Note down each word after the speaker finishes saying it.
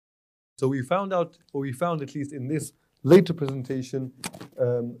So we found out, or we found at least in this later presentation,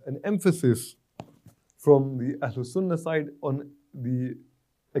 an emphasis from the Ahlul Sunnah side on the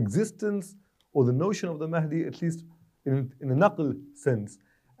existence or the notion of the Mahdi, at least in a naql sense.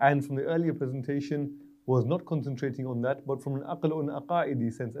 And from the earlier presentation was not concentrating on that, but from an aql or an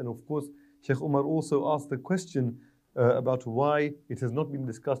aqaidi sense. And of course, Sheikh Umar also asked the question about why it has not been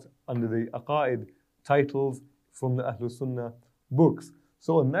discussed under the aqaid titles from the Ahlul Sunnah books.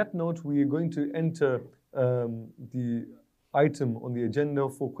 So on that note, we are going to enter the item on the agenda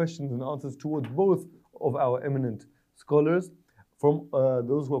for questions and answers towards both of our eminent scholars. From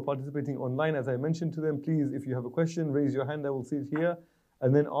those who are participating online, as I mentioned to them, please, if you have a question, raise your hand, I will see it here,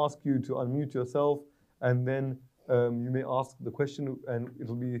 and then ask you to unmute yourself, and then you may ask the question and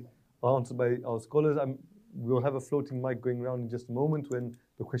it'll be answered by our scholars. We'll have a floating mic going around in just a moment when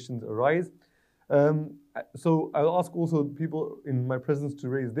the questions arise. So I'll ask also people in my presence to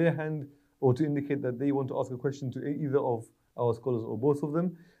raise their hand or to indicate that they want to ask a question to either of our scholars or both of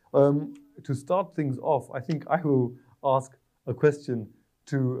them. To start things off, I think I will ask a question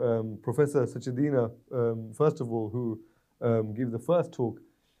to Professor Sachedina, first of all, who gave the first talk,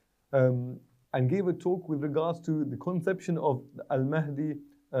 and gave a talk with regards to the conception of Al-Mahdi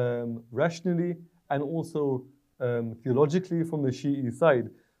rationally and also theologically from the Shi'i side.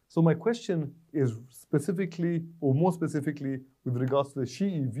 So my question is specifically, or more specifically, with regards to the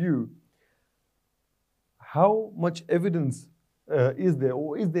Shi'i view, how much evidence is there,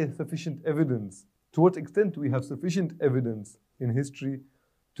 or is there sufficient evidence? To what extent do we have sufficient evidence in history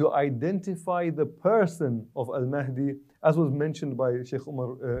to identify the person of Al-Mahdi, as was mentioned by Sheikh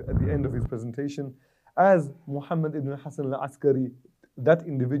Umar at the end of his presentation, as Muhammad ibn Hassan al-Askari, that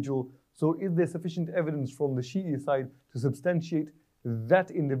individual? So is there sufficient evidence from the Shi'i side to substantiate that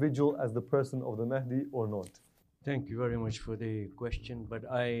individual as the person of the Mahdi or not? Thank you very much for the question, but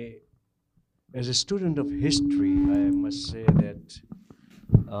as a student of history, I must say that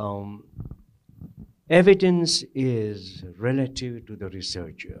evidence is relative to the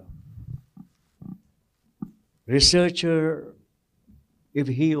researcher. Researcher, if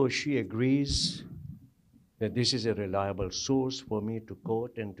he or she agrees that this is a reliable source for me to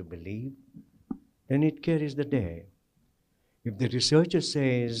quote and to believe, then it carries the day. If the researcher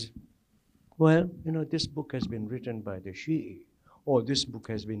says, well, this book has been written by the Shi'i, or this book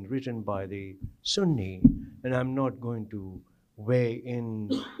has been written by the Sunni, and I'm not going to weigh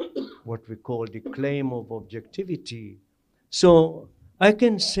in what we call the claim of objectivity. So I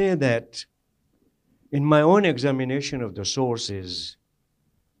can say that in my own examination of the sources,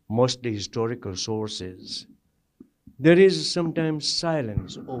 mostly historical sources, there is sometimes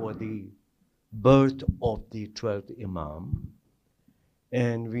silence over the birth of the 12th Imam.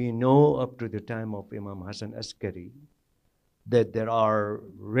 And we know up to the time of Imam Hassan Askari that there are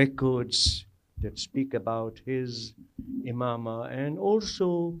records that speak about his imama, and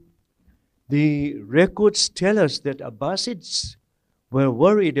also the records tell us that Abbasids were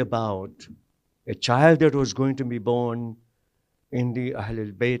worried about a child that was going to be born in the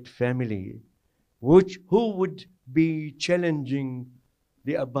Ahlul Bayt family, who would be challenging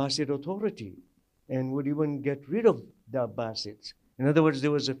the Abbasid authority and would even get rid of the Abbasids. In other words,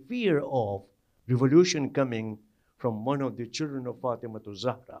 there was a fear of revolution coming from one of the children of Fatima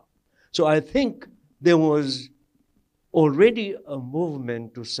Zahra. So I think there was already a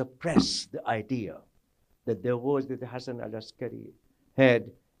movement to suppress the idea that that Hassan al-Askari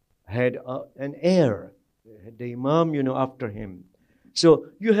had an heir, the Imam, after him. So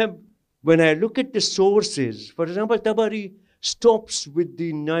you have, when I look at the sources, for example, Tabari stops with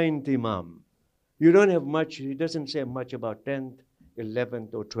the 9th Imam. You don't have much, he doesn't say much about 10th,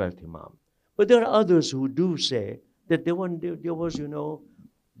 11th, or 12th Imam. But there are others who do say that there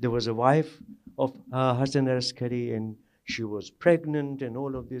was a wife of Hassan al-Askari, and she was pregnant and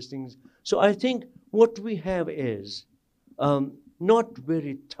all of these things. So I think what we have is not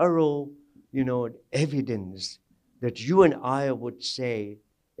very thorough, evidence that you and I would say,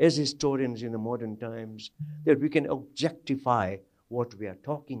 as historians in the modern times, that we can objectify what we are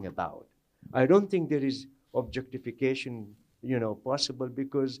talking about. I don't think there is objectification, possible,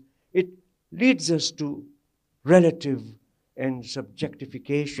 because it leads us to relative and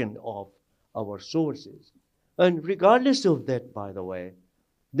subjectification of our sources. And regardless of that, by the way,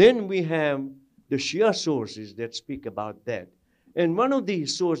 then we have the Shia sources that speak about that. And one of the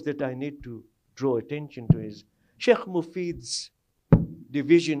sources that I need to draw attention to is Sheikh Mufid's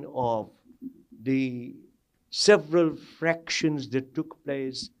division of the several fractions that took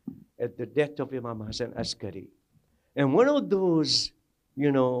place at the death of Imam Hassan Askari. And one of those,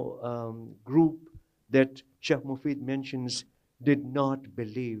 group that Sheikh Mufid mentions did not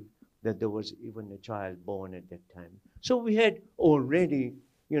believe that there was even a child born at that time. So we had already,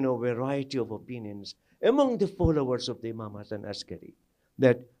 variety of opinions among the followers of the Imam Hasan Askari,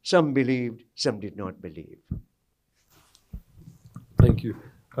 that some believed, some did not believe. Thank you.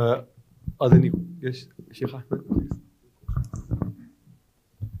 Are there any? Yes, Sheikh Ahmed, please.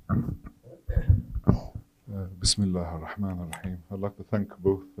 Bismillah ar-Rahman ar-Rahim. I'd like to thank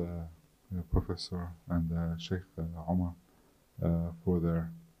both Professor and Sheikh Omar for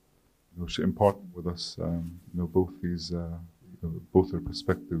their imparting with us both these both their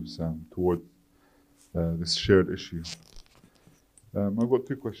perspectives toward this shared issue. I've got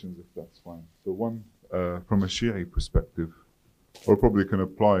two questions, if that's fine. So one from a Shi'i perspective, or probably can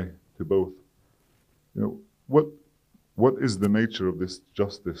apply to both. What is the nature of this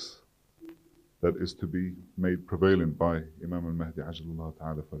justice that is to be made prevalent by Imam al-Mahdi Ajalullah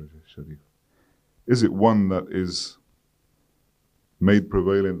Ta'ala Faraj al-Sharif? Is it one that is made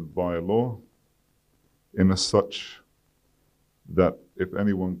prevalent by law in as such that if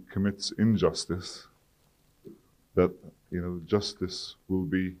anyone commits injustice, that justice will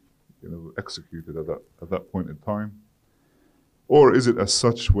be executed at that point in time? Or is it as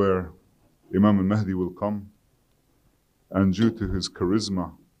such where Imam al-Mahdi will come and due to his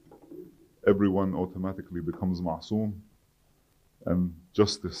charisma everyone automatically becomes ma'soom and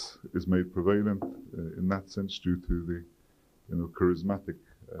justice is made prevalent in that sense due to the charismatic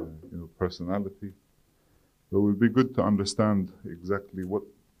personality? So it would be good to understand exactly what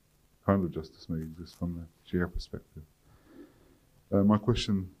kind of justice may exist from the Shia perspective. My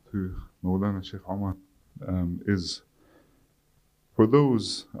question to Mawlana Sheikh Omar is, for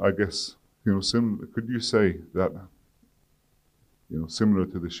those, I guess, could you say that, similar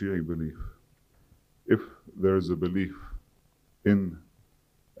to the Shia belief, if there is a belief in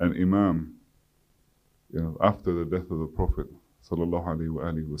an Imam, after the death of the Prophet sallallahu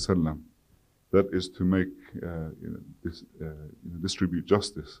alaihi wasallam, that is to make, distribute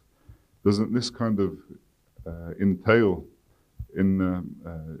justice, doesn't this kind of entail in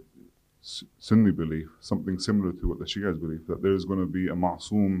Sunni belief something similar to what the Shias believe, that there is going to be a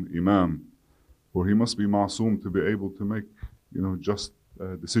ma'soom Imam, or he must be ma'soom to be able to make just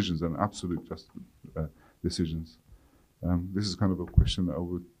decisions and absolute just decisions? This is kind of a question that I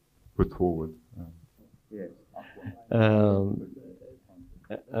would put forward. Yes.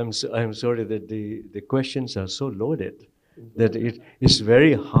 I'm sorry that the questions are so loaded that it is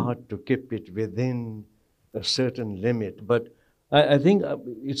very hard to keep it within a certain limit. But I think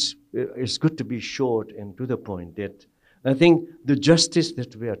it's good to be short and to the point. That I think the justice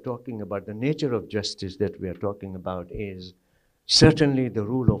that we are talking about, the nature of justice that we are talking about, is certainly the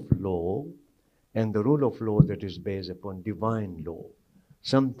rule of law, and the rule of law that is based upon divine law,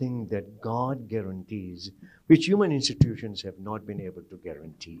 something that God guarantees, which human institutions have not been able to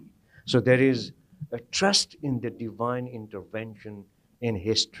guarantee. So there is a trust in the divine intervention in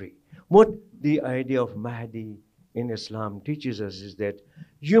history. What the idea of Mahdi in Islam teaches us is that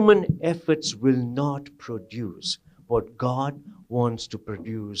human efforts will not produce what God wants to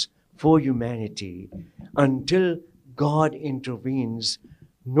produce for humanity until God intervenes,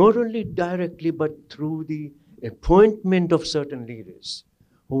 not only directly but through the appointment of certain leaders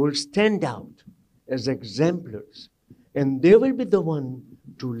who will stand out as exemplars, and they will be the one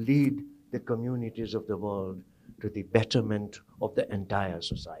to lead the communities of the world to the betterment of the entire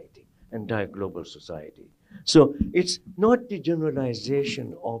society, entire global society. So it's not the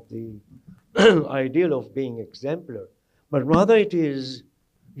generalization of the ideal of being exemplar, but rather it is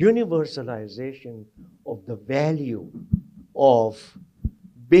universalization of the value of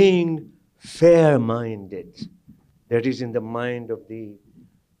being fair-minded. That is in the mind of the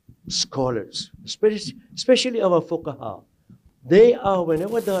scholars, especially our fuqaha. They are,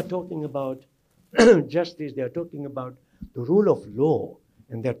 whenever they are talking about justice, they are talking about the rule of law,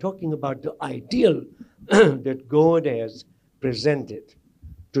 and they're talking about the ideal that God has presented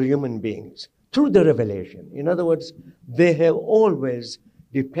to human beings through the revelation. In other words, they have always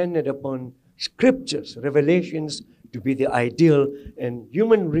depended upon scriptures, revelations, to be the ideal, and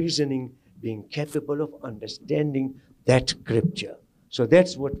human reasoning being capable of understanding that scripture. So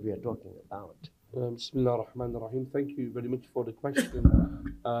that's what we are talking about. Bismillah ar-Rahman ar-Rahim. Thank you very much for the question.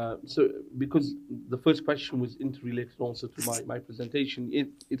 So, because the first question was interrelated also to my presentation,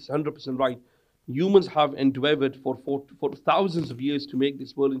 it's 100% right. Humans have endeavored for thousands of years to make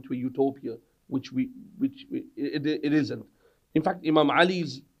this world into a utopia, which it isn't. In fact, Imam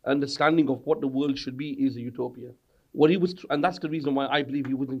Ali's understanding of what the world should be is a utopia. And that's the reason why I believe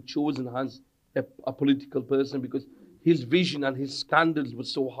he wasn't chosen as a political person, because his vision and his standards were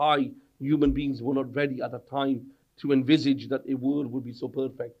so high, human beings were not ready at that time to envisage that a world would be so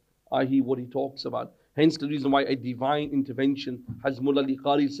perfect i.e. what he talks about. Hence the reason why a divine intervention, as Mullah Ali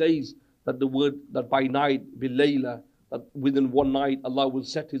Qari says, that the word that by night, bil-layla, that within one night Allah will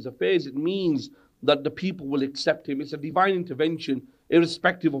set his affairs, it means that the people will accept him. It's a divine intervention,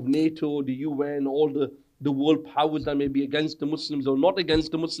 irrespective of NATO, the UN, all the world powers that may be against the Muslims or not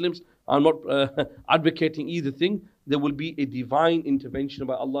against the Muslims. I'm not advocating either thing. There will be a divine intervention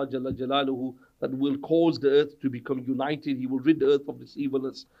by Allah Jalla Jalaluhu that will cause the earth to become united. He will rid the earth of this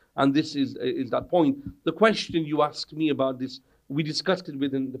evilness. And this is that point. The question you asked me about this, we discussed it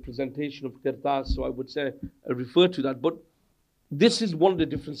within the presentation of Qirtas, so I would say refer to that. But this is one of the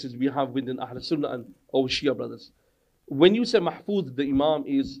differences we have within Ahl Sunnah and our Shia brothers. When you say Mahfuz, the Imam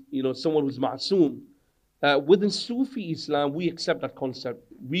is someone who's Ma'soom. Within Sufi Islam, we accept that concept.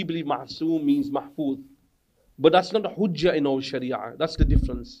 We believe Ma'soom means Mahfuz. But that's not a Hujjah in our Sharia. That's the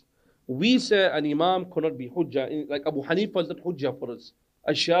difference. We say an Imam cannot be Hujjah. Like Abu Hanifa is not Hujjah for us.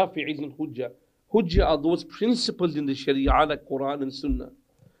 Al-Shafi'i is not Hujjah. Hujjah are those principles in the Sharia like Quran and Sunnah.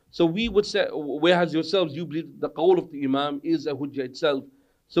 So we would say, whereas yourselves, you believe the qawl of the Imam is a Hujjah itself.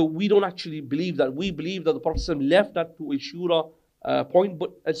 So we don't actually believe that. We believe that the Prophet left that to a Shura point.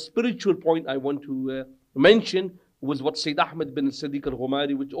 But a spiritual point I want to mention was what Sayyid Ahmad bin Siddiq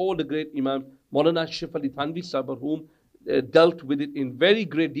al-Ghumari, which all the great Imams, Maulana Ashraf Ali Thanvi Sabarhum, dealt with it in very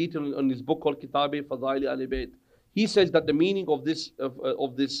great detail on his book called Kitab-e Fadail al-Bayt. He says that the meaning of this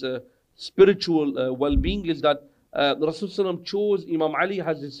spiritual well-being is that Rasulullah chose Imam Ali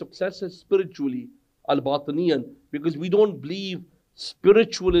as his successor spiritually, al-Batiniyan, because we don't believe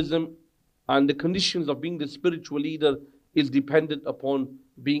spiritualism and the conditions of being the spiritual leader is dependent upon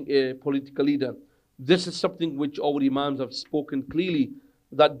being a political leader. This is something which our Imams have spoken clearly,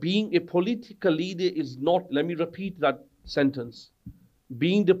 that being a political leader is not, let me repeat that sentence,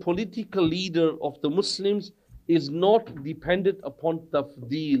 being the political leader of the Muslims is not dependent upon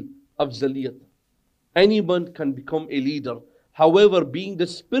tafdeel, afzaliyat. Anyone can become a leader. However, being the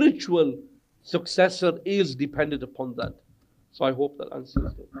spiritual successor is dependent upon that. So I hope that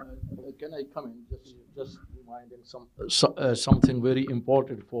answers it. Can I come in? Just reminding something very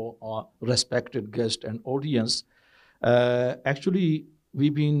important for our respected guest and audience. Actually,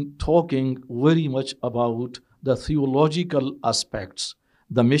 we've been talking very much about the theological aspects,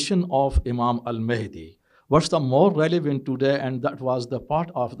 the mission of Imam al-Mahdi. What's the more relevant today, and that was the part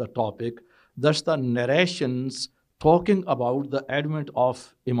of the topic, that's the narrations talking about the advent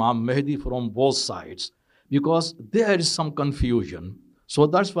of Imam Mahdi from both sides, because there is some confusion. So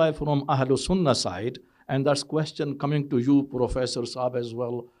that's why from Ahlul Sunnah side, and that's question coming to you, Professor Saab as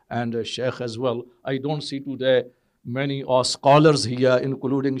well, and Sheikh as well. I don't see today many scholars here,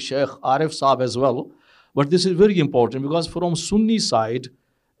 including Sheikh Arif Saab as well. But this is very important because from Sunni side,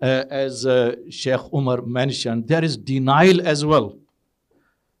 as Sheikh Umar mentioned, there is denial as well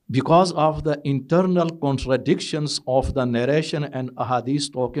because of the internal contradictions of the narration and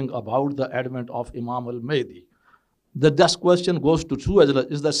ahadith talking about the advent of Imam al-Mahdi. This question goes to two as well.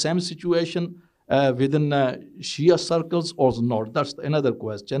 Is the same situation within Shia circles or not? That's another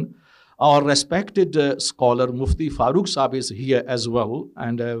question. Our respected scholar Mufti Farooq Saab is here as well,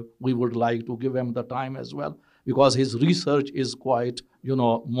 and we would like to give him the time as well because his research is quite,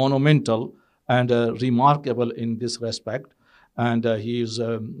 monumental and remarkable in this respect. And he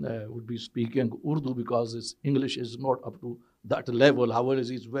would be speaking Urdu because his English is not up to that level. However,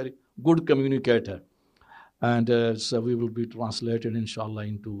 he's a very good communicator. And so we will be translated, inshallah,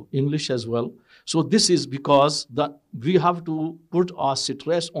 into English as well. So this is because we have to put our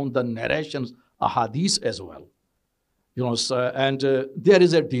stress on the narrations, ahadith as well. There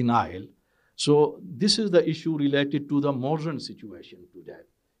is a denial. So this is the issue related to the modern situation today.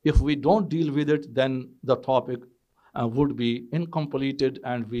 If we don't deal with it, then the topic would be incompleted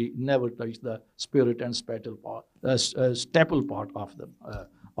and we never touch the spirit and staple part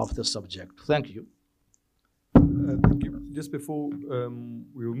of the subject. Thank you. Thank you. Just before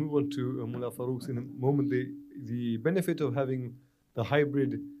we will move on to Mullah Farooq in a moment, the benefit of having the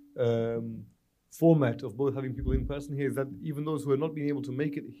hybrid format of both having people in person here is that even those who are not being able to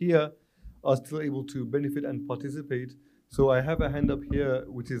make it here are still able to benefit and participate. So I have a hand up here,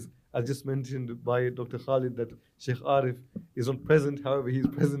 which is, as just mentioned by Dr. Khalid, that Sheikh Arif is not present. However, he's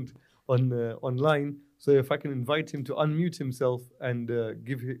present online. So if I can invite him to unmute himself and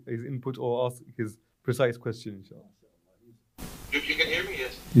give his input or ask his precise question, inshallah. You can hear me,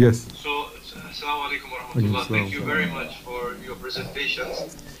 yes? Yes. So, Assalamu alaikum wa rahmatullah. Thank you very much for your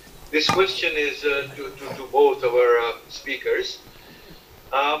presentations. This question is to both our speakers.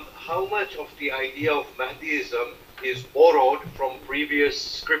 How much of the idea of Mahdiism is borrowed from previous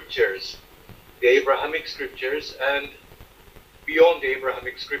scriptures, the Abrahamic scriptures, and beyond the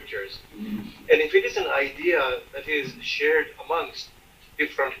Abrahamic scriptures. And if it is an idea that is shared amongst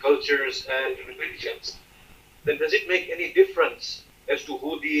different cultures and religions, then does it make any difference as to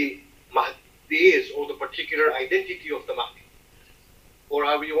who the Mahdi is or the particular identity of the Mahdi? Or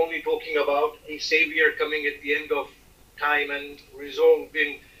are we only talking about a savior coming at the end of time and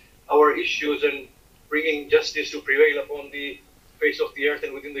resolving our issues and bringing justice to prevail upon the face of the earth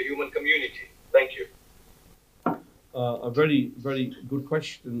and within the human community? Thank you. A very, very good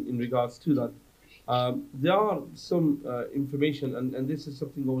question in regards to that. There are some information, and this is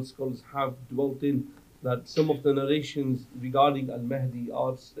something our scholars have dwelt in, that some of the narrations regarding Al-Mahdi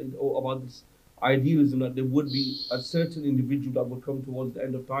are about this idealism that there would be a certain individual that would come towards the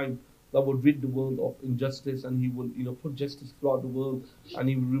end of time that would rid the world of injustice, and he would put justice throughout the world, and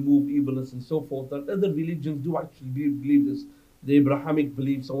he would remove evilness and so forth. That other religions do actually believe this. The Abrahamic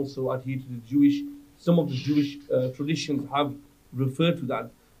beliefs also adhere to the Jewish. Some of the Jewish traditions have referred to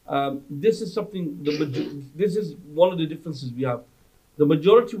that. This is something. This is one of the differences we have. The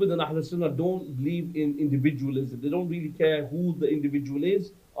majority within Ahl Sunnah don't believe in individualism. They don't really care who the individual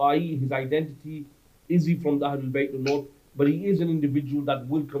is, i.e., his identity. Is he from the Ahlul Bayt or not? But he is an individual that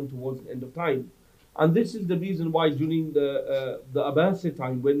will come towards the end of time. And this is the reason why during the Abbasid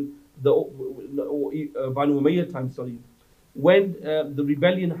time, when the Banu Umayyad time, when the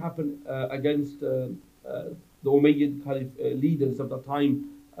rebellion happened against the Umayyad Caliph leaders of the time,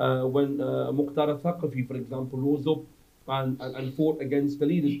 when Muqtar al-Thaqafi, for example, rose up and fought against the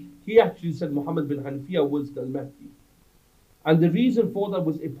leaders, he actually said Muhammad bin Hanafiya was the Mahdi. And the reason for that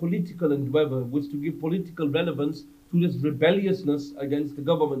was a political endeavor, was to give political relevance to this rebelliousness against the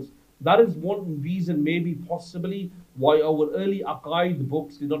governments. That is one reason, maybe possibly, why our early Aqaid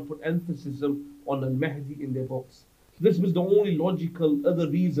books did not put emphasis on al-Mahdi in their books. This was the only logical other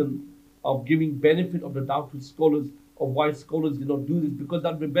reason of giving benefit of the doubt to scholars, of why scholars did not do this, because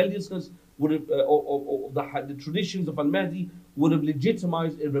that rebelliousness would have, the traditions of al-Mahdi would have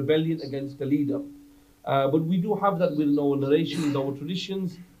legitimized a rebellion against the leader. But we do have that within our narrations, our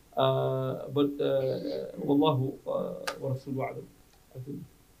traditions. But Wallahu wa Rasuluhu a'lam, I think.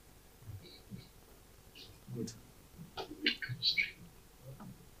 Good.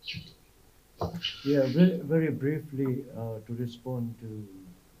 Yeah, very briefly to respond to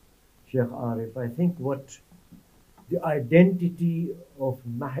Sheikh Arif, I think what the identity of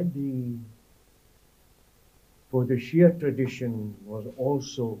Mahdi for the Shia tradition was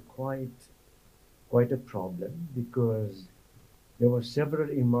also quite a problem, because there were several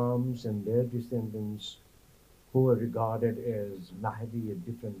Imams and their descendants who were regarded as Mahdi at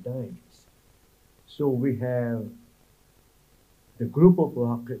different times. So we have the group of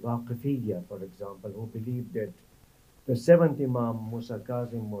Waqifiyya, for example, who believed that the seventh Imam, Musa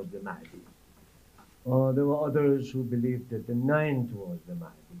Kazim, was the Mahdi. There were others who believed that the ninth was the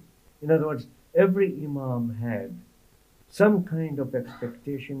Mahdi. In other words, every Imam had some kind of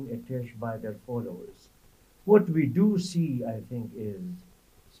expectation attached by their followers. What we do see, I think, is,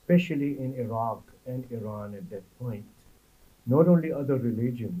 especially in Iraq and Iran at that point, not only other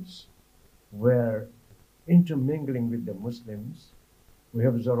religions were intermingling with the Muslims. We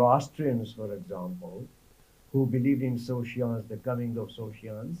have Zoroastrians, for example, who believed in Sotians, the coming of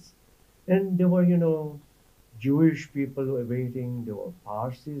Sotians. And there were, Jewish people awaiting, there were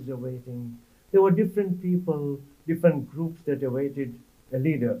Parsis awaiting, there were different people, different groups that awaited a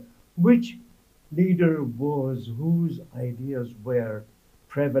leader. Which leader was, whose ideas were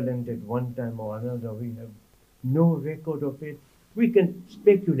prevalent at one time or another? We have no record of it. We can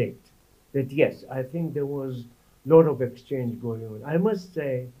speculate that yes, I think there was a lot of exchange going on. I must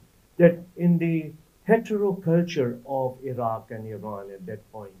say that in the heteroculture of Iraq and Iran at that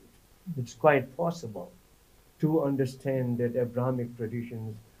point, it's quite possible to understand that Abrahamic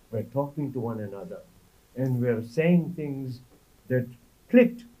traditions were talking to one another and were saying things that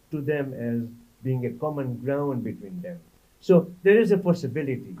clicked to them as being a common ground between them. So there is a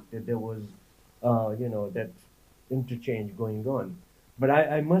possibility that there was, that interchange going on. But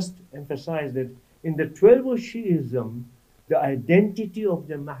I must emphasize that in the 12th Shi'ism, the identity of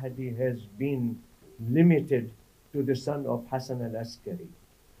the Mahdi has been limited to the son of Hassan al-Askari.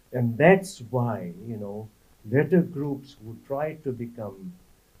 And that's why, later groups who tried to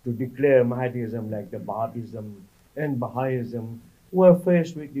declare Mahdiism like the Babism and Baha'ism were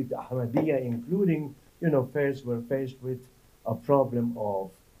faced with the Ahmadiyya, including, were faced with a problem of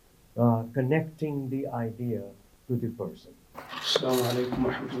connecting the idea to the person. Assalamu alaikum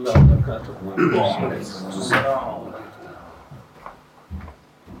wa rahmatullahi wa barakatuh.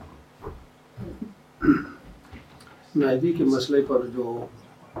 Mahdi के मसले पर जो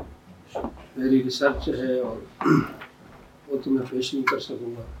मेरी research है और वो وقت میں پیش نہیں کر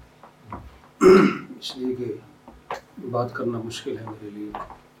سکوں گا، اس لیے کہ بات کرنا مشکل ہے میرے لیے.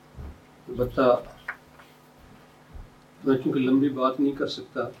 البتہ میں چونکہ لمبی بات نہیں کر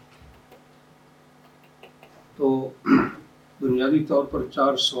سکتا، تو بنیادی طور پر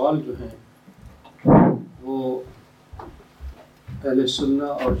 4 سوال جو ہیں وہ اہل سنہ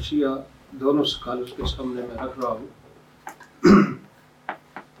اور شیعہ دونوں اسکالرس کے سامنے میں رکھ رہا ہوں.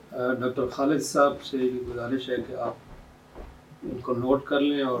 ڈاکٹر خالد صاحب سے یہ گزارش ہے کہ آپ ان کو نوٹ کر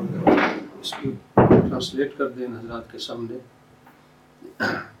لیں اور اس کی ٹرانسلیٹ کر دیں حضرات کے سامنے.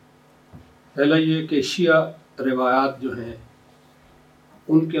 پہلا یہ کہ شیعہ روایات جو ہیں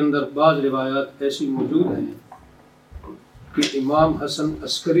ان کے اندر بعض روایات ایسی موجود ہیں کہ امام حسن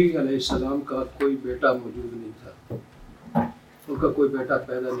عسکری علیہ السلام کا کوئی بیٹا موجود نہیں تھا، ان کا کوئی بیٹا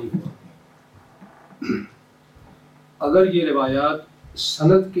پیدا نہیں ہوا. اگر یہ روایات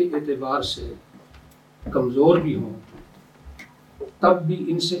سند کے اعتبار سے کمزور بھی ہوں تب بھی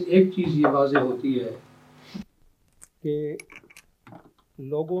ان سے ایک چیز یہ واضح ہوتی ہے کہ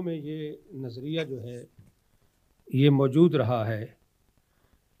لوگوں میں یہ نظریہ جو ہے یہ موجود رہا ہے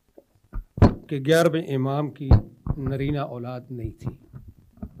کہ 11ویں امام کی نرینہ اولاد نہیں تھی.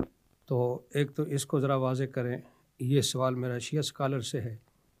 تو ایک تو اس کو ذرا واضح کریں، یہ سوال میرا شیعہ اسکالر سے ہے،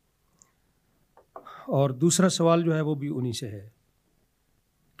 اور دوسرا سوال جو ہے وہ بھی انہی سے ہے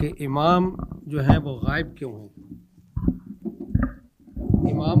کہ امام جو ہیں وہ غائب کیوں ہیں.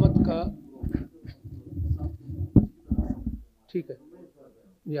 امامت کا ٹھیک ہے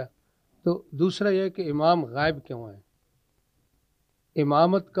یا تو دوسرا یہ کہ امام غائب کیوں ہیں.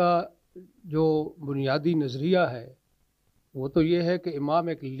 امامت کا جو بنیادی نظریہ ہے وہ تو یہ ہے کہ امام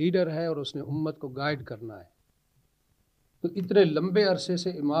ایک لیڈر ہے اور اس نے امت کو گائیڈ کرنا ہے. تو اتنے لمبے عرصے سے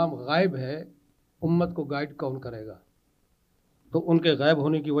امام غائب ہے، امت کو گائیڈ کون کرے گا؟ تو ان کے غائب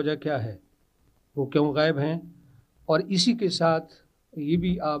ہونے کی وجہ کیا ہے، وہ کیوں غائب ہیں؟ اور اسی کے ساتھ یہ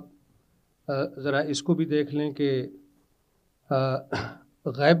بھی آپ ذرا اس کو بھی دیکھ لیں کہ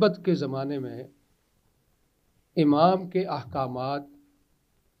غیبت کے زمانے میں امام کے احکامات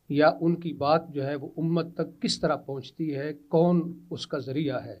یا ان کی بات جو ہے وہ امت تک کس طرح پہنچتی ہے، کون اس کا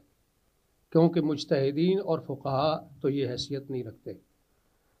ذریعہ ہے؟ کیونکہ مجتہدین اور فقہا تو یہ حیثیت نہیں رکھتے.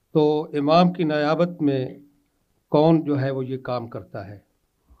 تو امام کی نیابت میں کون جو ہے وہ یہ کام کرتا ہے؟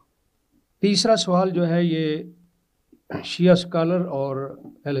 تیسرا سوال جو ہے یہ شیعہ اسکالر اور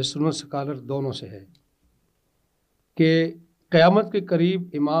اہل سنت اسکالر دونوں سے ہے کہ قیامت کے قریب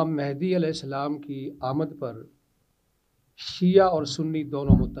امام مہدی علیہ السلام کی آمد پر شیعہ اور سنی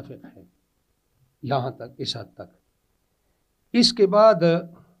دونوں متفق ہیں، یہاں تک اس حد تک. اس کے بعد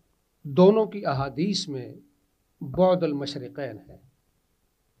دونوں کی احادیث میں بعد المشرقین ہے،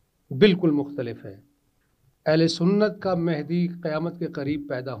 بالکل مختلف ہے. اہل سنت کا مہدی قیامت کے قریب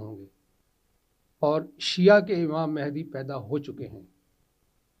پیدا ہوں گے اور شیعہ کے امام مہدی پیدا ہو چکے ہیں.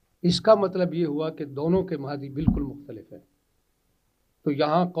 اس کا مطلب یہ ہوا کہ دونوں کے مہدی بالکل مختلف ہیں. تو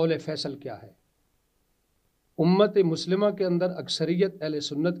یہاں قول فیصل کیا ہے؟ امت مسلمہ کے اندر اکثریت اہل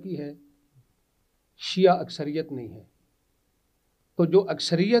سنت کی ہے، شیعہ اکثریت نہیں ہے. تو جو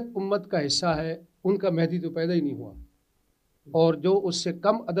اکثریت امت کا حصہ ہے ان کا مہدی تو پیدا ہی نہیں ہوا، اور جو اس سے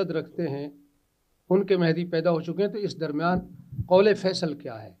کم عدد رکھتے ہیں ان کے مہدی پیدا ہو چکے ہیں. تو اس درمیان قول فیصل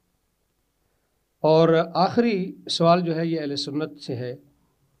کیا ہے؟ اور آخری سوال جو ہے یہ اہل سنت سے ہے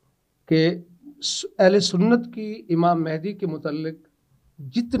کہ اہل سنت کی امام مہدی کے متعلق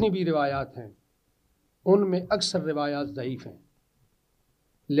جتنی بھی روایات ہیں ان میں اکثر روایات ضعیف ہیں،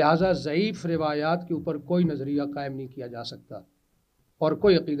 لہٰذا ضعیف روایات کے اوپر کوئی نظریہ قائم نہیں کیا جا سکتا اور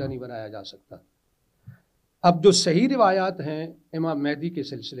کوئی عقیدہ نہیں بنایا جا سکتا. اب جو صحیح روایات ہیں امام مہدی کے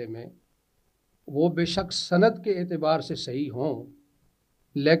سلسلے میں وہ بے شک سند کے اعتبار سے صحیح ہوں،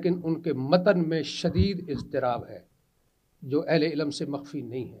 لیکن ان کے متن میں شدید اضطراب ہے جو اہل علم سے مخفی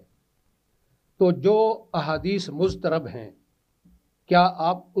نہیں ہے. تو جو احادیث مضطرب ہیں، کیا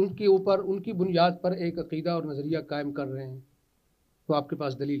آپ ان کے اوپر ان کی بنیاد پر ایک عقیدہ اور نظریہ قائم کر رہے ہیں؟ تو آپ کے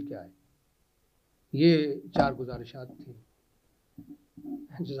پاس دلیل کیا ہے؟ یہ 4 گزارشات تھیں.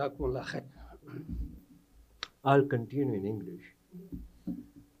 جزاکم اللہ خیر. I'll continue in English.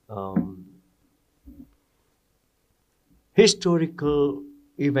 Historical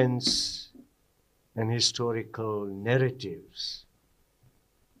events and historical narratives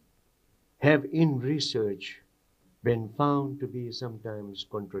have in research been found to be sometimes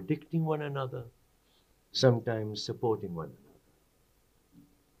contradicting one another, sometimes supporting one another.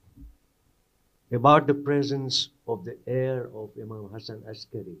 About the presence of the heir of Imam Hassan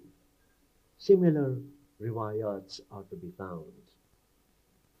Askari, similar riwayats are to be found.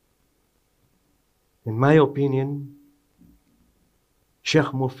 In my opinion,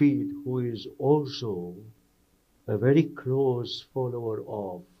 Sheikh Mufid, who is also a very close follower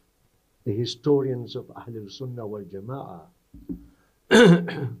of the historians of Ahlul Sunnah wal Jama'ah,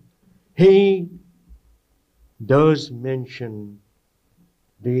 he does mention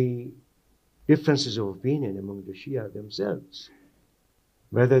the differences of opinion among the Shia themselves,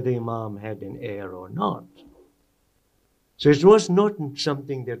 whether the Imam had an heir or not. So it was not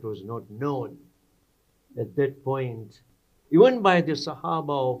something that was not known at that point. Even by the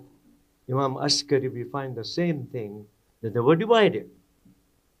Sahaba of Imam Askari, we find the same thing, that they were divided.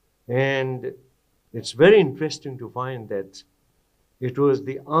 And it's very interesting to find that it was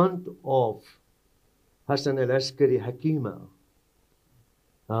the aunt of Hassan al-Askari, Hakima,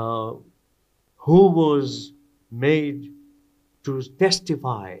 who was made to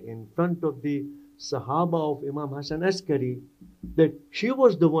testify in front of the Sahaba of Imam Hassan Askari that she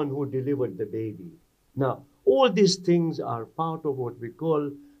was the one who delivered the baby. Now, all these things are part of what we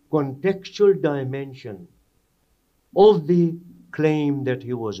call contextual dimension of the claim that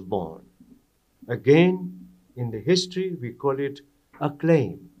he was born. Again, in the history, we call it a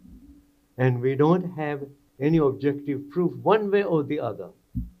claim. And we don't have any objective proof one way or the other.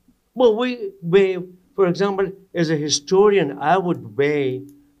 Well, we weigh, for example, as a historian, I would weigh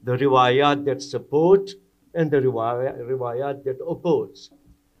the riwayat that support and the riwayat that oppose.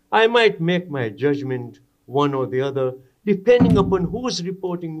 I might make my judgment one or the other depending upon who is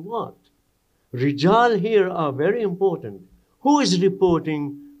reporting what. Rijal here are very important. Who is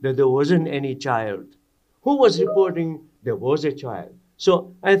reporting that there wasn't any child? Who was reporting there was a child?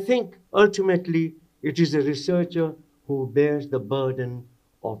 So I think ultimately it is a researcher who bears the burden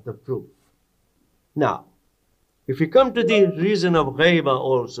of the proof. Now, if we come to the reason of ghaiba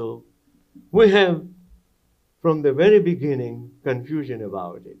also, we have from the very beginning confusion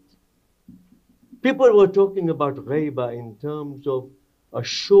about it. People were talking about ghaiba in terms of a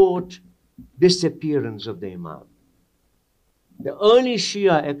short disappearance of the Imam. The early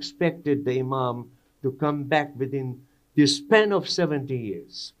Shia expected the Imam to come back within the span of 70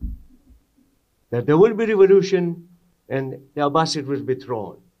 years. That there will be revolution and the Abbasid will be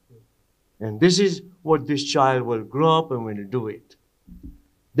thrown. And this is what this child will grow up and will do it.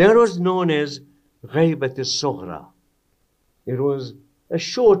 That was known as Ghaibat al-Sughra. It was a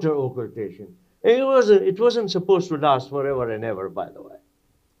shorter occultation. And it wasn't supposed to last forever and ever, by the way.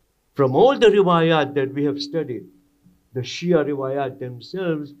 From all the riwayat that we have studied, the Shia riwayat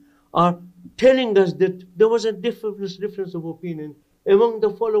themselves are telling us that there was a difference of opinion among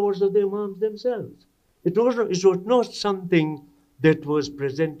the followers of the Imams themselves. It was not something that was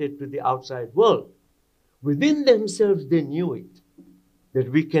presented to the outside world. Within themselves, they knew it,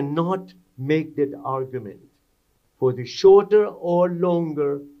 that we cannot make that argument for the shorter or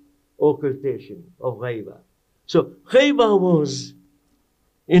longer occultation of ghaiba. So ghaiba was,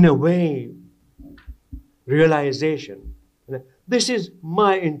 in a way, realization. This is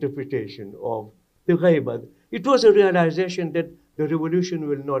my interpretation of the ghaiba. It was a realization that the revolution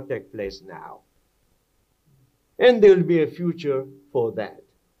will not take place now. And there will be a future for that.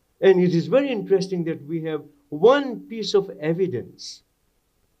 And it is very interesting that we have one piece of evidence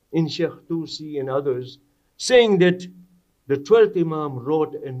in Sheikh Tusi and others saying that the 12th Imam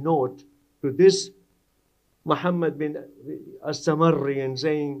wrote a note to this Muhammad bin as-Samarri and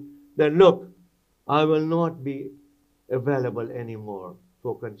saying that, look, I will not be available anymore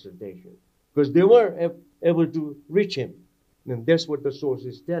for consultation. Because they were able to reach him. And that's what the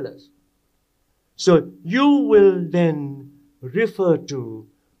sources tell us. So you will then refer to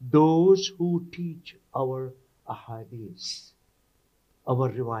those who teach our ahadith, our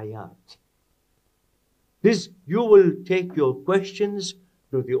riwayat. This, you will take your questions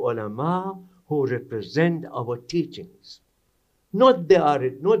to the ulama who represent our teachings. Not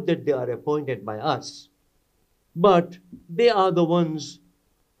that they are appointed by us, but they are the ones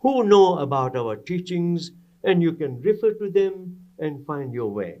who know about our teachings, and you can refer to them and find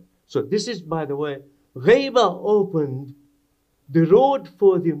your way. So this is, by the way, ghaiba opened the road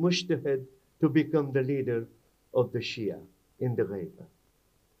for the mujtahid to become the leader of the Shia in the ghaiba.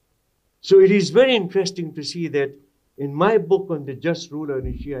 So it is very interesting to see that in my book on the just ruler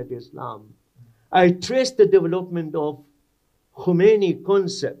in Shiite Islam, I trace the development of Khomeini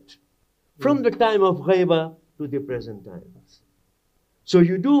concept from the time of ghaiba to the present times. So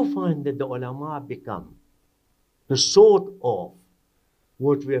you do find that the ulama become the sort of,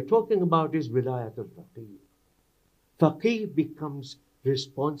 what we are talking about is wilayat al-faqih. Faqih becomes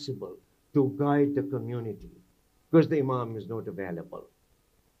responsible to guide the community because the imam is not available.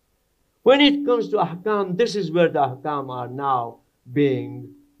 When it comes to ahkam, this is where the ahkam are now being,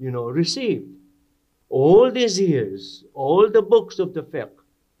 received. All these years, all the books of the fiqh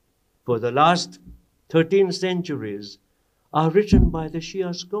for the last 13 centuries are written by the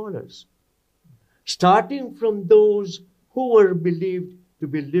Shia scholars, starting from those who were believed to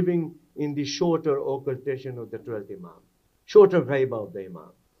be living in the shorter occultation of the 12th Imam, shorter ghaiba of the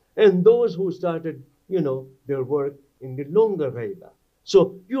Imam, and those who started, their work in the longer ghaiba.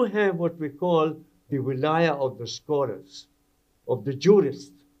 So you have what we call the wilaya of the scholars, of the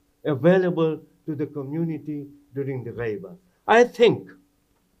jurists, available to the community during the ghaiba. I think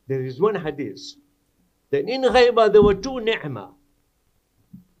there is one hadith that in ghaiba there were two ni'mah.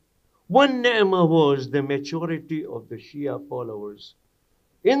 One ni'mah was the maturity of the Shia followers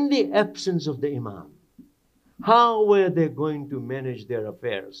in the absence of the Imam. How were they going to manage their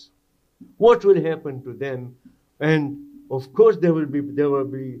affairs? What will happen to them? And of course there will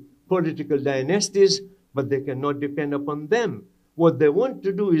be political dynasties, but they cannot depend upon them. What they want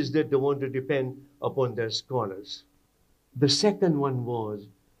to do is that they want to depend upon their scholars. The second one was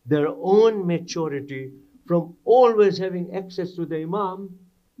their own maturity from always having access to the Imam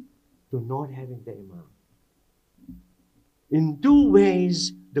to not having the Imam. In two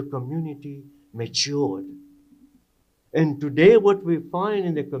ways, the community matured. And today what we find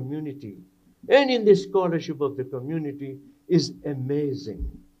in the community and in the scholarship of the community is amazing.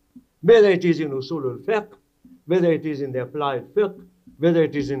 Whether it is in usul al-fiqh, whether it is in the applied fiqh, whether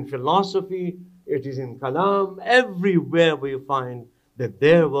it is in philosophy, it is in kalam, everywhere we find that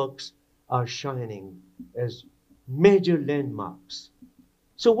their works are shining as major landmarks.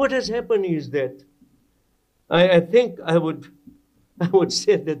 So what has happened is that I think I would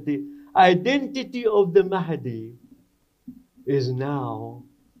say that the identity of the Mahdi is now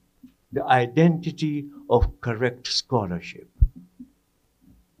the identity of correct scholarship.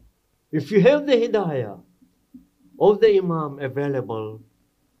 If you have the hidayah of the Imam available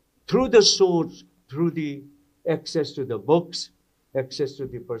through the source, through the access to the books, access to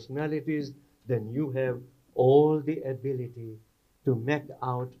the personalities, then you have all the ability to make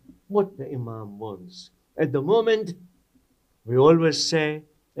out what the Imam wants. At the moment, we always say,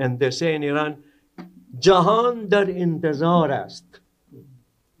 and they say in Iran, Jahan dar intazar ast.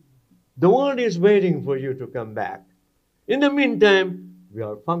 The world is waiting for you to come back. In the meantime, we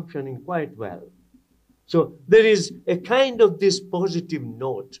are functioning quite well. So there is a kind of this positive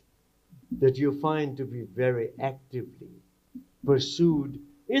note that you find to be very actively pursued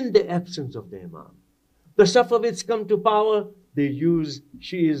in the absence of the Imam. The Safavids come to power, they use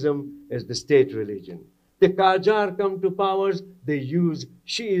Shiism as the state religion. The Qajar come to powers, they use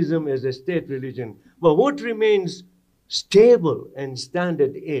Shiism as a state religion. But what remains stable and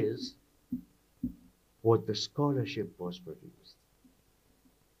standard is what the scholarship was produced.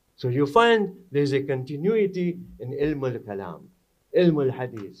 So you find there's a continuity in Ilm al-Kalam, Ilm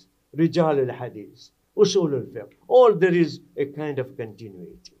al-Hadith, Rijal al-Hadith, Usul al-Fiqh. All there is a kind of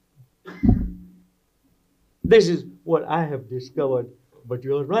continuity. This is what I have discovered, but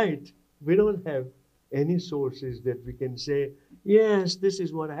you're right. We don't have any sources that we can say, yes, this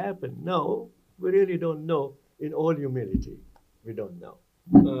is what happened. No, we really don't know. In all humility, we don't know.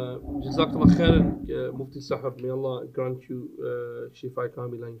 Jazakallah khairan, Mufti Sahab. May Allah grant you Shifa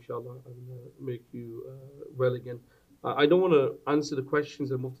Kamila, inshallah, and make you well again. I don't want to answer the questions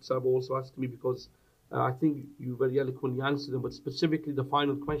that Mufti Sahab also asked me because I think you very eloquently answered them, but specifically the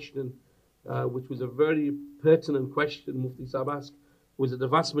final question, which was a very pertinent question Mufti Sahab asked, was that the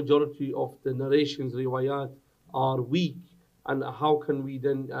vast majority of the narrations, riwayat, are weak. And how can we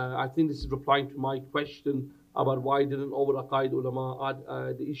then, I think this is replying to my question about why didn't our Aqaid ulama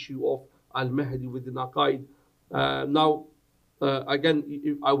add the issue of Al-Mahdi within Aqaid. Now,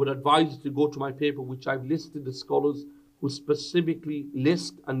 again, I would advise you to go to my paper, which I've listed the scholars who specifically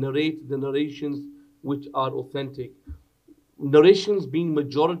list and narrate the narrations which are authentic. Narrations being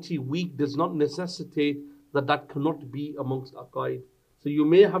majority weak does not necessitate that cannot be amongst Aqaid. So you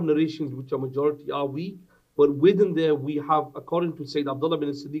may have narrations which are majority are weak, but within there we have, according to Sayyid Abdullah bin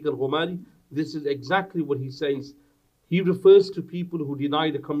Siddiq al-Ghumari, this is exactly what he says. He refers to people who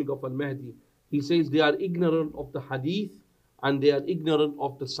deny the coming of Al-Mahdi. He says they are ignorant of the hadith and they are ignorant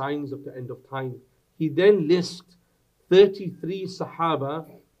of the signs of the end of time. He then lists 33 Sahaba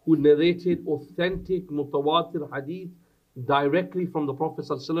who narrated authentic mutawatir hadith directly from the Prophet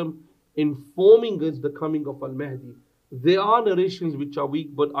ﷺ, informing us the coming of Al-Mahdi. There are narrations which are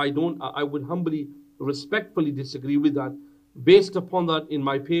weak, but I would humbly, respectfully disagree with that. Based upon that, in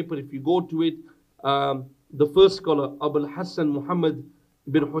my paper, if you go to it, the first scholar, Abul Hassan Muhammad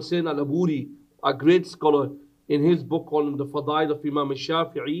bin Hussein al-Aburi, a great scholar, in his book called The Fadail of Imam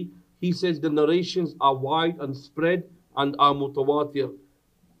al-Shafi'i, he says the narrations are wide and spread and are mutawatir.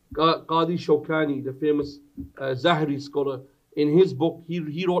 Qadi Shawkani, the famous Zahiri scholar, in his book,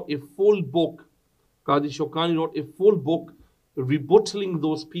 he wrote a full book Qadi Shawkani wrote a full book rebutting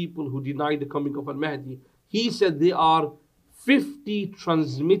those people who denied the coming of Al-Mahdi. He said there are 50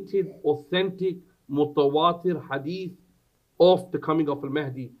 transmitted authentic mutawatir hadith of the coming of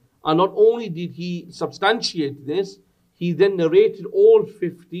Al-Mahdi. And not only did he substantiate this, he then narrated all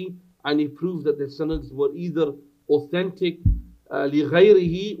 50 and he proved that the sanads were either authentic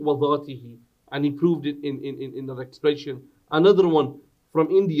لِغَيْرِهِ وَذَاتِهِ, and he proved it in that expression. Another one from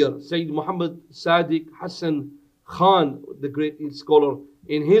India, Sayyid Muhammad Sadiq Hassan Khan, the great scholar,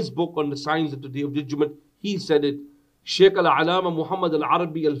 in his book on the signs of the Day of Judgment, he said it. Sheikh Al-Alama Muhammad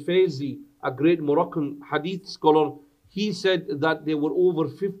Al-Arabi Al-Fayzi, a great Moroccan hadith scholar, he said that there were over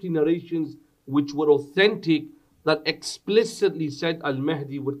 50 narrations which were authentic that explicitly said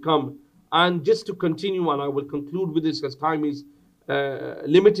Al-Mahdi would come. And just to continue, and I will conclude with this as time is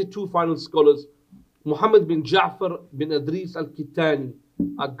limited, two final scholars, Muhammad bin Ja'far bin Idris Al-Kittani,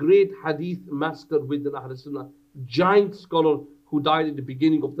 a great hadith master within Ahl Sunnah, giant scholar who died at the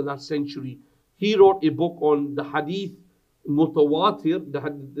beginning of the last century. He wrote a book on the hadith mutawatir.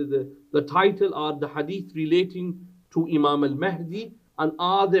 The title are the hadith relating to Imam al-Mahdi, and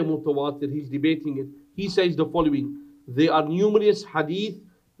are they mutawatir? He's debating it. He says the following: there are numerous hadith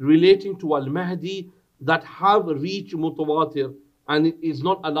relating to al-Mahdi that have reached mutawatir, and it is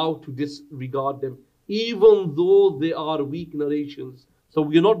not allowed to disregard them, even though they are weak narrations. So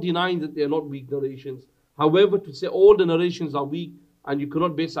we are not denying that they are not weak narrations. However, to say all the narrations are weak and you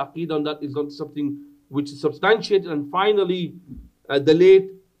cannot base aqeedah on that is not something which is substantiated. And finally, the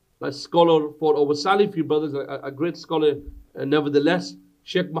late scholar for our Salafi brothers, a great scholar nevertheless,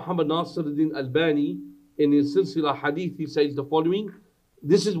 Sheikh Muhammad Nasiruddin Albani, in his Silsila Hadith, he says the following.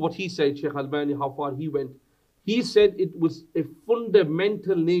 This is what he said, Sheikh Albani, how far he went. He said it was a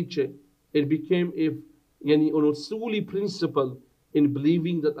fundamental nature. It became an usuli principle in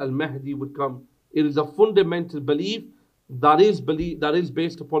believing that Al-Mahdi would come. It is a fundamental belief that is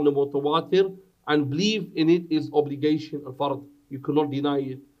based upon the mutawatir, and belief in it is obligation and fard. You cannot deny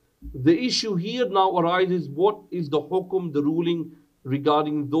it. The issue here now arises: what is the hukum, the ruling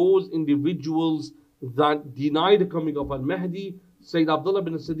regarding those individuals that deny the coming of Al-Mahdi? Sayyid Abdullah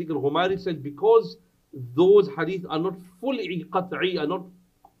bin Siddiq al-Ghumari says, because those hadith are not fully qat'i, are not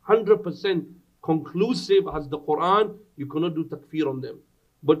 100% conclusive as the Quran, you cannot do takfir on them.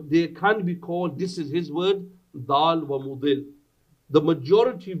 But they can be called, this is his word, dal wa mudil. The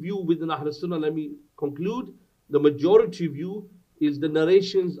majority view within Ahl Sunnah, let me conclude, the majority view is the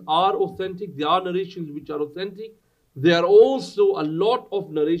narrations are authentic. There are narrations which are authentic. There are also a lot of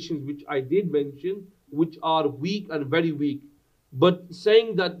narrations which I did mention, which are weak and very weak. But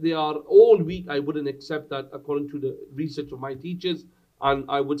saying that they are all weak, I wouldn't accept that according to the research of my teachers. And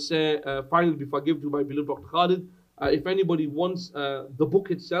I would say, finally, before I give to my beloved Dr. Khalid, if anybody wants the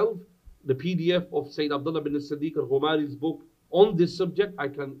book itself, the PDF of Sayyid Abdullah bin Siddiq al-Ghumari's book on this subject, I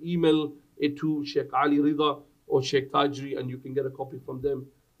can email it to Sheikh Ali Rida or Sheikh Tajri, and you can get a copy from them,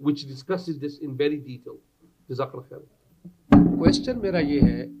 which discusses this in very detail. Jazakallah khair. Question मेरा ये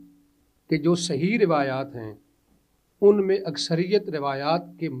है कि जो सही रिवायात हैं उनमें अक्सरियत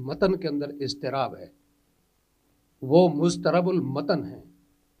रिवायात के मतन के अंदर इज़्तिराब है, वो मुज़तरबुल मतन हैं,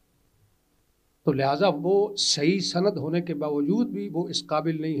 तो लिहाजा वो सही सनद होने के बावजूद भी वो इस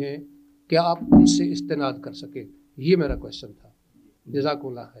काबिल नहीं है कि आप उनसे इस्तेनाद कर सकें. ये मेरा क्वेश्चन था.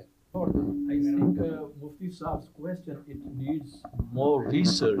 जज़ाकुमुल्लाह खैर. I think Mufti Saab's question, it needs more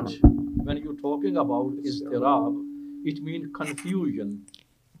research. When you're talking about istirab, it means confusion.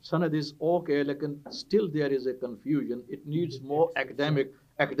 Sanad is okay, like still there is a confusion. It needs more academic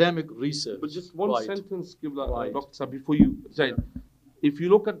research. But just one Right. sentence, Qibla, Right. Dr. Saab, before you say, if you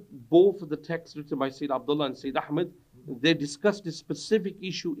look at both of the texts written by Sayyid Abdullah and Sayyid Ahmed, they discuss this specific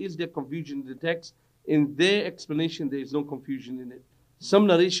issue. Is there confusion in the text? In their explanation, there is no confusion in it. Some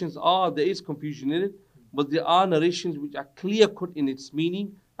narrations there is confusion in it, but there are narrations which are clear-cut in its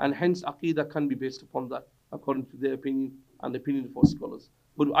meaning, and hence Aqidah can be based upon that, according to their opinion and the opinion of our scholars.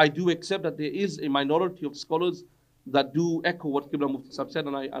 But I do accept that there is a minority of scholars that do echo what Qibla Mufti Saab said,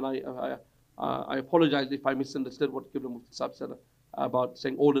 and I apologize if I misunderstood what Qibla Mufti Saab said about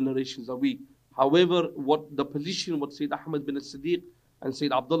saying all the narrations are weak. However, what the position, what Sayyid Ahmad bin Siddiq and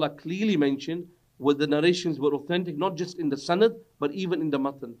Sayyid Abdullah clearly mentioned, where the narrations were authentic, not just in the sanad, but even in the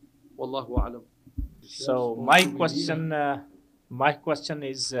matan. Wallahu a'lam. So my question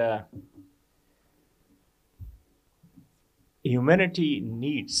is, humanity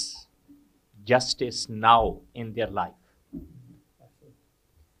needs justice now in their life.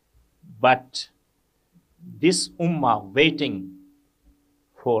 But this ummah waiting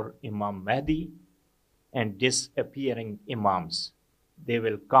for Imam Mahdi and disappearing imams, they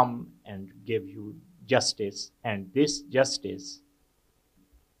will come and give you justice, and this justice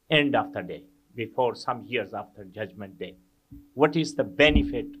end of the day, before some years after Judgment Day. What is the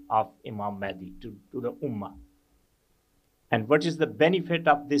benefit of Imam Mahdi to the Ummah? And what is the benefit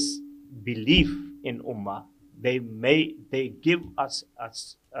of this belief in Ummah? They give us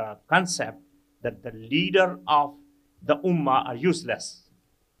a concept that the leader of the Ummah are useless.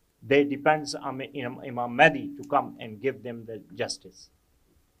 They depend on Imam Mahdi to come and give them the justice.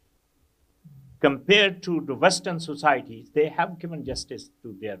 Compared to the Western societies, they have given justice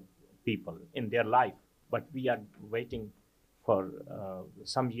to their people in their life, but we are waiting for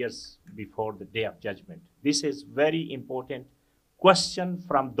some years before the Day of Judgment. This is very important question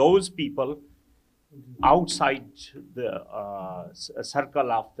from those people outside the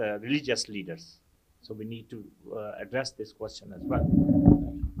circle of the religious leaders. So we need to address this question as well.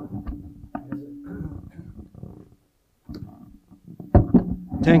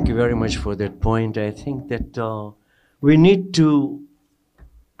 Thank you very much for that point. I think that we need to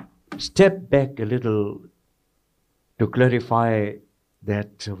step back a little to clarify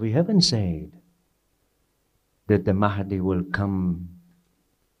that we haven't said that the Mahdi will come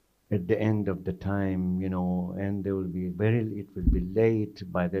at the end of the time, and it will be late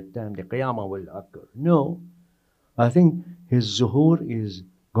by that time, the Qiyamah will occur. No, I think his zuhur is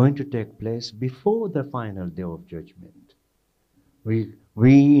going to take place before the final day of judgment.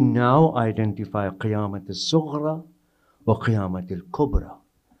 We now identify Qiyamat al-Sughra or Qiyamat al-Kubra.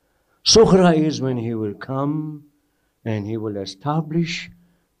 Sughra is when he will come and he will establish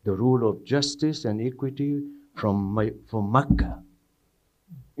the rule of justice and equity from Makkah.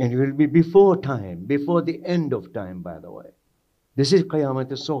 And it will be before time, before the end of time, by the way. This is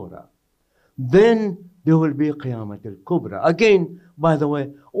Qiyamat al-Sughra. Then there will be Qiyamat al-Kubra. Again, by the way,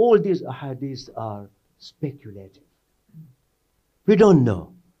 all these ahadiths are speculative. We don't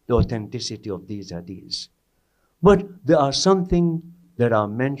know the authenticity of these hadiths. But there are something that are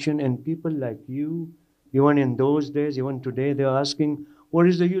mentioned, and people like you, even in those days, even today, they are asking, what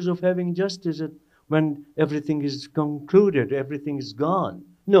is the use of having justice when everything is concluded, everything is gone?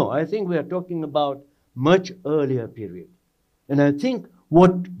 No, I think we are talking about much earlier period. And I think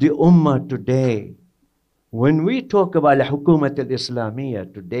what the Ummah today, when we talk about al-Hukumat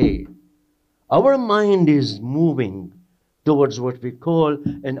al-Islamiyya today, our mind is moving towards what we call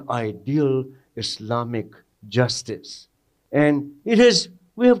an ideal Islamic justice. And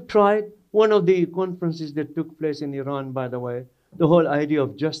we have tried, one of the conferences that took place in Iran, by the way, the whole idea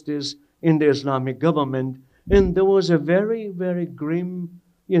of justice in the Islamic government, and there was a very, very grim,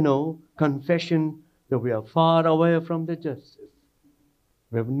 confession that we are far away from the justice.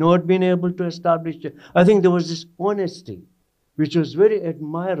 We have not been able to establish it. I think there was this honesty, which was very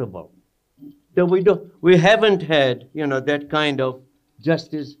admirable. That we haven't had, that kind of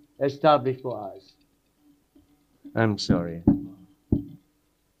justice established for us. I'm sorry.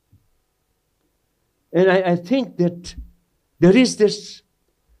 And I think that there is this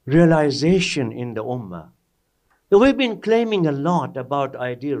realization in the Ummah that we've been claiming a lot about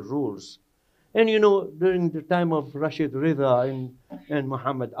ideal rules. And during the time of Rashid Rida and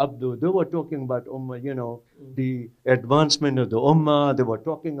Muhammad Abdu, they were talking about Ummah, the advancement of the Ummah. They were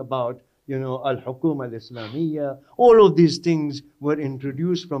talking about al-Hukuma al-Islamiyya. All of these things were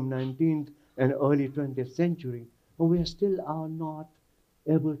introduced from 19th and early 20th century. And we still are not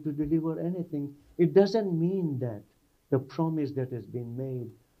able to deliver anything. It doesn't mean that the promise that has been made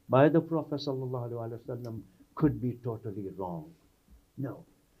by the Prophet ﷺ could be totally wrong. No.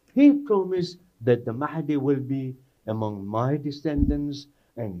 He promised that the Mahdi will be among my descendants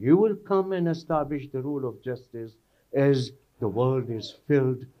and he will come and establish the rule of justice as the world is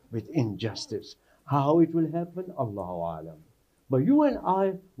filled with injustice. How it will happen, Allahu Alam. But you and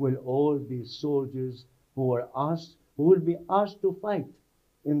I will all be soldiers who will be asked to fight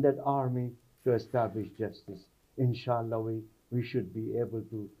in that army to establish justice. Inshallah, we should be able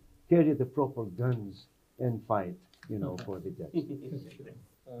to carry the proper guns and fight, for the justice.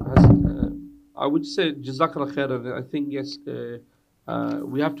 I would say, Jazakallah khairan. I think, yes,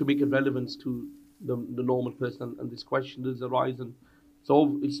 we have to make it relevant to the normal person. And this question does arise, and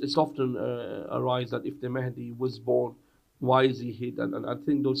so it's often arise that if the Mahdi was born, why is he hid? And I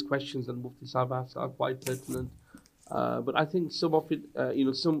think those questions that Mufti Sahib asked are quite pertinent. But I think some of it,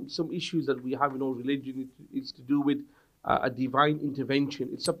 some issues that we have in our religion is to do with a divine intervention.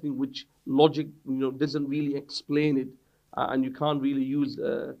 It's something which logic, doesn't really explain it, and you can't really use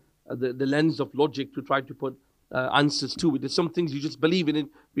the lens of logic to try to put answers to it. There's some things you just believe in it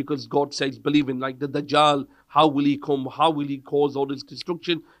because God says believe in, like the Dajjal. How will he come? How will he cause all this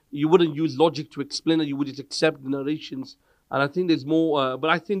destruction? You wouldn't use logic to explain it. You would just accept the narrations And I think there's more, but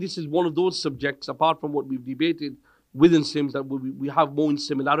I think this is one of those subjects, apart from what we've debated within Sims, that we have more in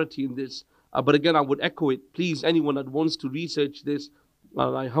similarity in this. But again, I would echo it. Please, anyone that wants to research this,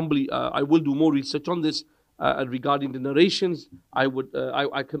 I will do more research on this regarding the narrations.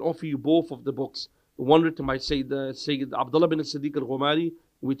 I can offer you both of the books. One written by Sayyid Abdullah bin Siddiq al-Ghumari,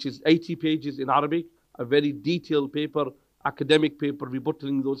 which is 80 pages in Arabic, a very detailed paper, academic paper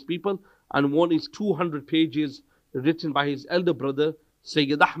rebuttaling those people. And one is 200 pages written by his elder brother,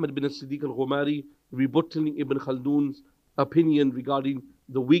 Sayyid Ahmad bin Siddiq al-Ghumari, rebuttaling Ibn Khaldun's opinion regarding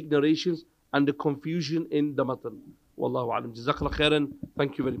the weak narrations and the confusion in the matan. Wallahu alam. Jazakallah khairan.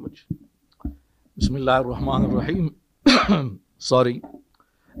 Thank you very much. Bismillah ar-Rahman ar-Rahim. Sorry.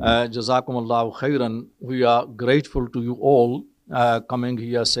 Jazakumullahu khairan. We are grateful to you all coming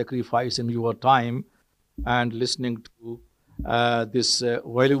here, sacrificing your time and listening to this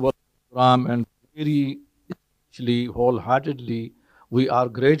valuable program, and very actually wholeheartedly we are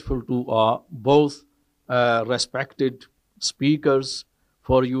grateful to both respected speakers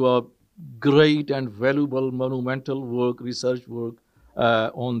for your great and valuable monumental work, research work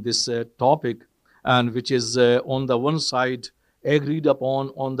on this topic, and which is on the one side agreed upon,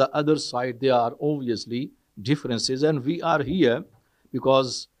 on the other side there are obviously differences. And we are here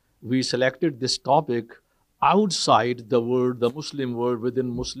because we selected this topic outside the world, the Muslim world, within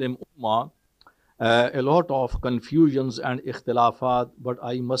Muslim Ummah. A lot of confusions and ikhtilafat, but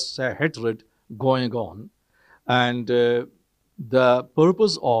I must say hatred going on. And the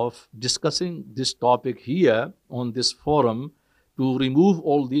purpose of discussing this topic here on this forum, to remove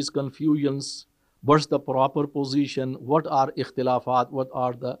all these confusions, what's the proper position, what are ikhtilafat, what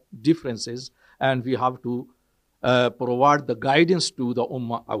are the differences, and we have to provide the guidance to the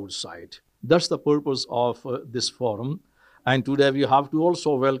Ummah outside. That's the purpose of this forum. And today we have to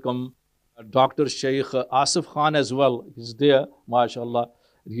also welcome Dr. Sheikh Asif Khan as well. He's there, mashallah.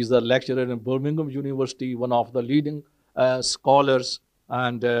 He's a lecturer in Birmingham University, one of the leading scholars,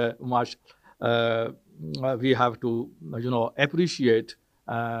 and we have to, appreciate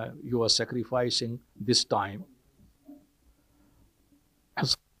your sacrificing this time.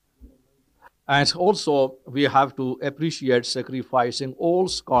 And also, we have to appreciate sacrificing all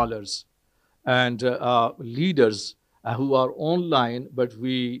scholars and leaders who are online, but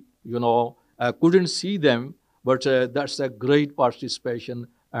we, couldn't see them, but that's a great participation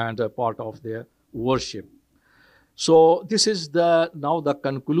and a part of their worship. So this is now the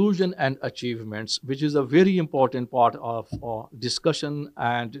conclusion and achievements, which is a very important part of our discussion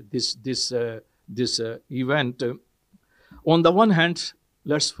and this event. On the one hand,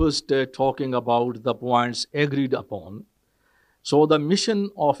 let's first talking about the points agreed upon. So the mission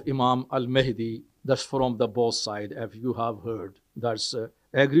of Imam al-Mahdi, that's from the both sides, if you have heard, that's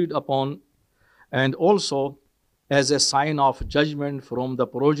agreed upon, and also as a sign of judgment from the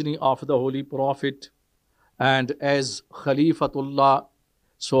progeny of the Holy Prophet, and as Khalifatullah.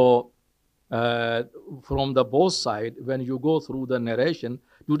 So from the both side, when you go through the narration,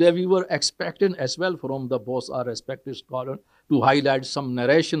 today we were expecting as well from the both our respective scholars to highlight some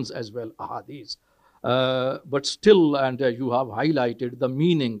narrations as well, ahadith. But still, and you have highlighted the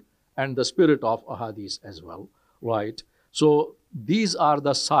meaning and the spirit of ahadith as well, right? So these are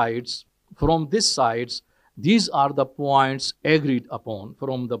the sides. From these sides, these are the points agreed upon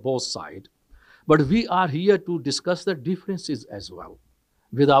from the both sides. But we are here to discuss the differences as well,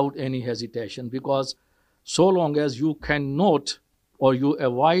 without any hesitation, because so long as you cannot or you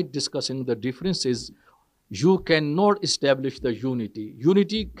avoid discussing the differences, you cannot establish the unity.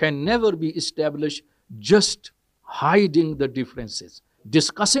 Unity can never be established just hiding the differences.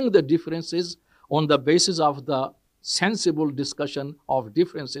 Discussing the differences on the basis of the sensible discussion of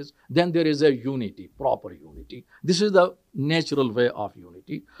differences, then there is a unity, proper unity. This is the natural way of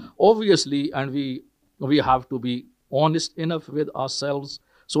unity. Obviously, and we have to be honest enough with ourselves.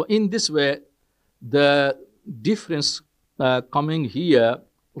 So in this way, the difference coming here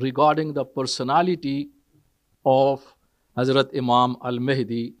regarding the personality of Hazrat Imam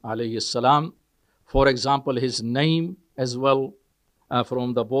al-Mahdi alayhi salam, for example, his name as well,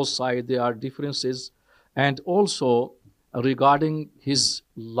 from the both sides there are differences. And also regarding his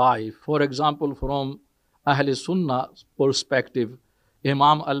life, for example, from Ahl Sunnah perspective,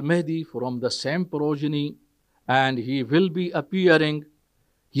 Imam al-Mahdi from the same progeny, and he will be appearing.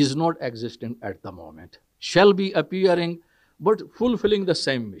 He is not existing at the moment. Shall be appearing, but fulfilling the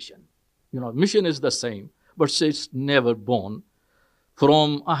same mission. Mission is the same, but it's never born.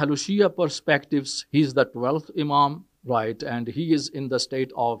 From Ahl Shia perspectives, he is the 12th Imam, right? And he is in the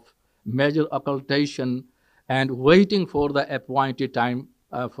state of major occultation and waiting for the appointed time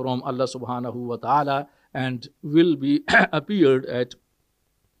from Allah subhanahu wa ta'ala, and will be appeared at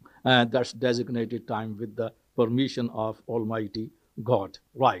that's designated time with the permission of Almighty God.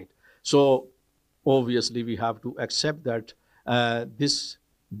 Right. So obviously we have to accept that this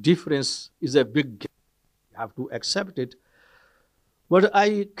difference is a big gap. We have to accept it. But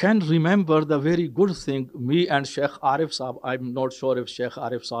I can remember the very good thing, me and Sheikh Arif Saab, I'm not sure if Sheikh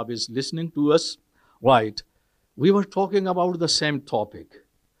Arif Saab is listening to us, right? We were talking about the same topic,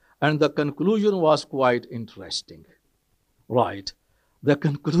 and the conclusion was quite interesting, right? The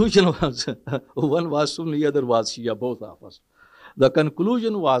conclusion was, one was Sunni, other was Shia, both of us. The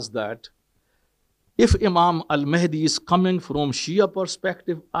conclusion was that if Imam al-Mahdi is coming from Shia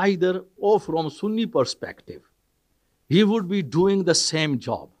perspective either or from Sunni perspective, he would be doing the same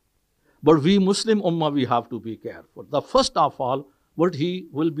job. But we Muslim Ummah, we have to be careful. The first of all, what he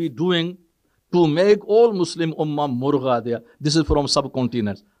will be doing to make all Muslim Ummah murga there. This is from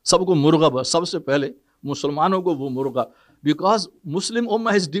subcontinents. Sabko murga ba, sabse pehle Muslimano ko wo murga. Because Muslim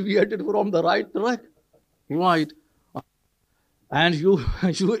Ummah has deviated from the right track. Right. And you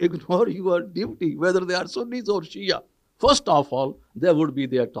ignore your duty, whether they are Sunnis or Shia. First of all, they would be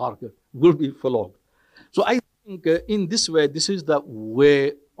their target, would be flogged. So I think in this way, this is the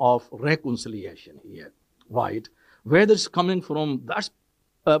way of reconciliation here, right? Whether it's coming from that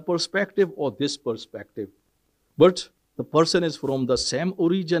perspective or this perspective, but the person is from the same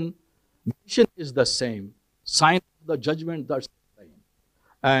origin, mission is the same, sign of the judgment that's the same.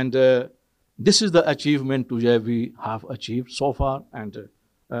 And this is the achievement today we have achieved so far, and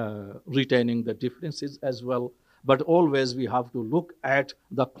retaining the differences as well. But always we have to look at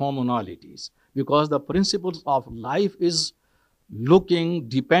the commonalities, because the principles of life is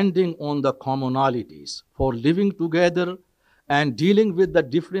depending on the commonalities for living together and dealing with the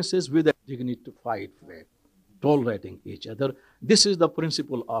differences with a dignified way, tolerating each other. This is the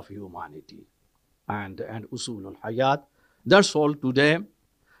principle of humanity and usul al-hayat. That's all today.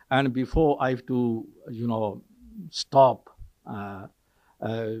 And before I have to, stop,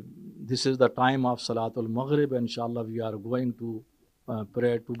 this is the time of Salatul Maghrib. Inshallah, we are going to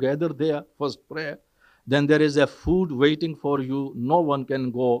pray together there, first prayer. Then there is a food waiting for you. No one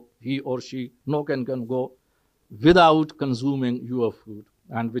can go, he or she, no one can go without consuming your food,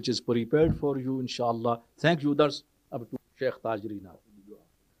 and which is prepared for you, inshallah. Thank you. That's up to Sheikh Tajri now.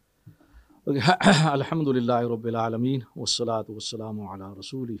 Alhamdulillah Rabbil Alameen, wassalatu wassalamu ala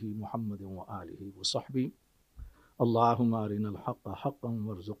rasulihi Muhammadin wa alihi wa sahbihi. Allahumma arina al-haqqa haqqan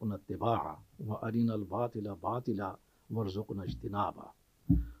warzuqna ittiba'a wa arina al-batila batila warzuqna ijtinaba.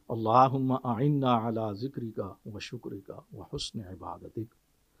 Allahumma a'inna ala zikrika wa shukrika wa husni ibadatik.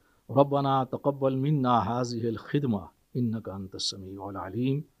 Rabbana taqabbal minna hazihi al-khidmah innaka anta as-sami'ul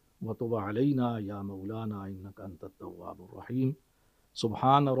alim wa tub alayna ya maulana innaka anta at-tawwabur rahim.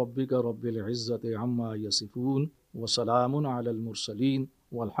 سبحان ربك رب العزة عما يصفون وسلام على المرسلين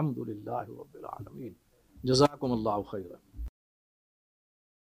والحمد لله رب العالمين. جزاكم الله خيرا.